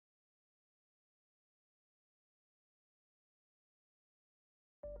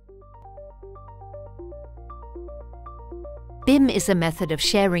BIM is a method of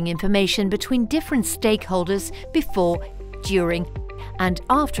sharing information between different stakeholders before, during, and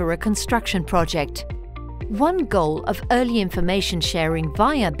after a construction project. One goal of early information sharing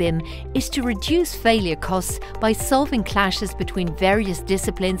via BIM is to reduce failure costs by solving clashes between various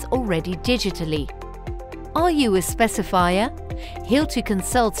disciplines already digitally. Are you a specifier? Hilti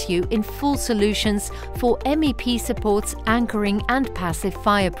consults you in full solutions for MEP supports, anchoring and passive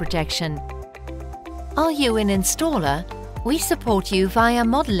fire protection. Are you an installer? We support you via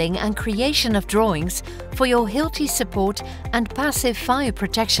modeling and creation of drawings for your Hilti support and passive fire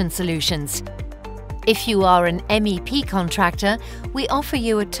protection solutions. If you are an MEP contractor, we offer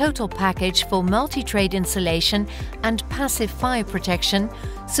you a total package for multi-trade installation and passive fire protection,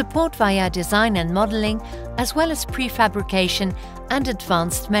 support via design and modeling, as well as prefabrication and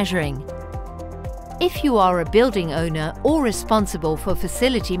advanced measuring. If you are a building owner or responsible for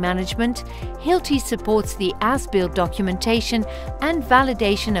facility management, Hilti supports the as-built documentation and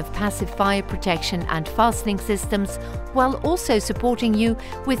validation of passive fire protection and fastening systems, while also supporting you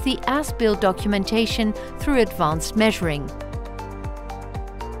with the as-built documentation through advanced measuring.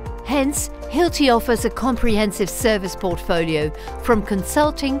 Hence, Hilti offers a comprehensive service portfolio, from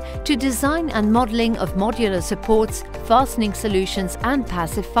consulting to design and modeling of modular supports, fastening solutions and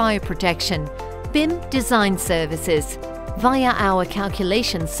passive fire protection. BIM design services. Via our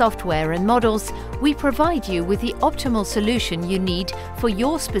calculation software and models, we provide you with the optimal solution you need for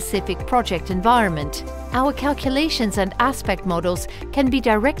your specific project environment. Our calculations and aspect models can be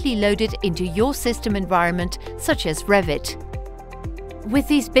directly loaded into your system environment, such as Revit. With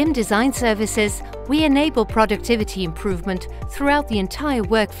these BIM design services, we enable productivity improvement throughout the entire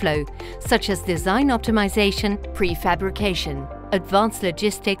workflow, such as design optimization, prefabrication, advanced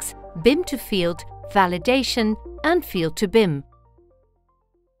logistics, BIM to field, validation, and field to BIM.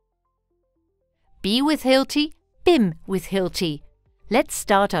 Be with Hilti, BIM with Hilti. Let's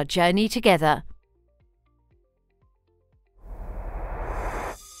start our journey together.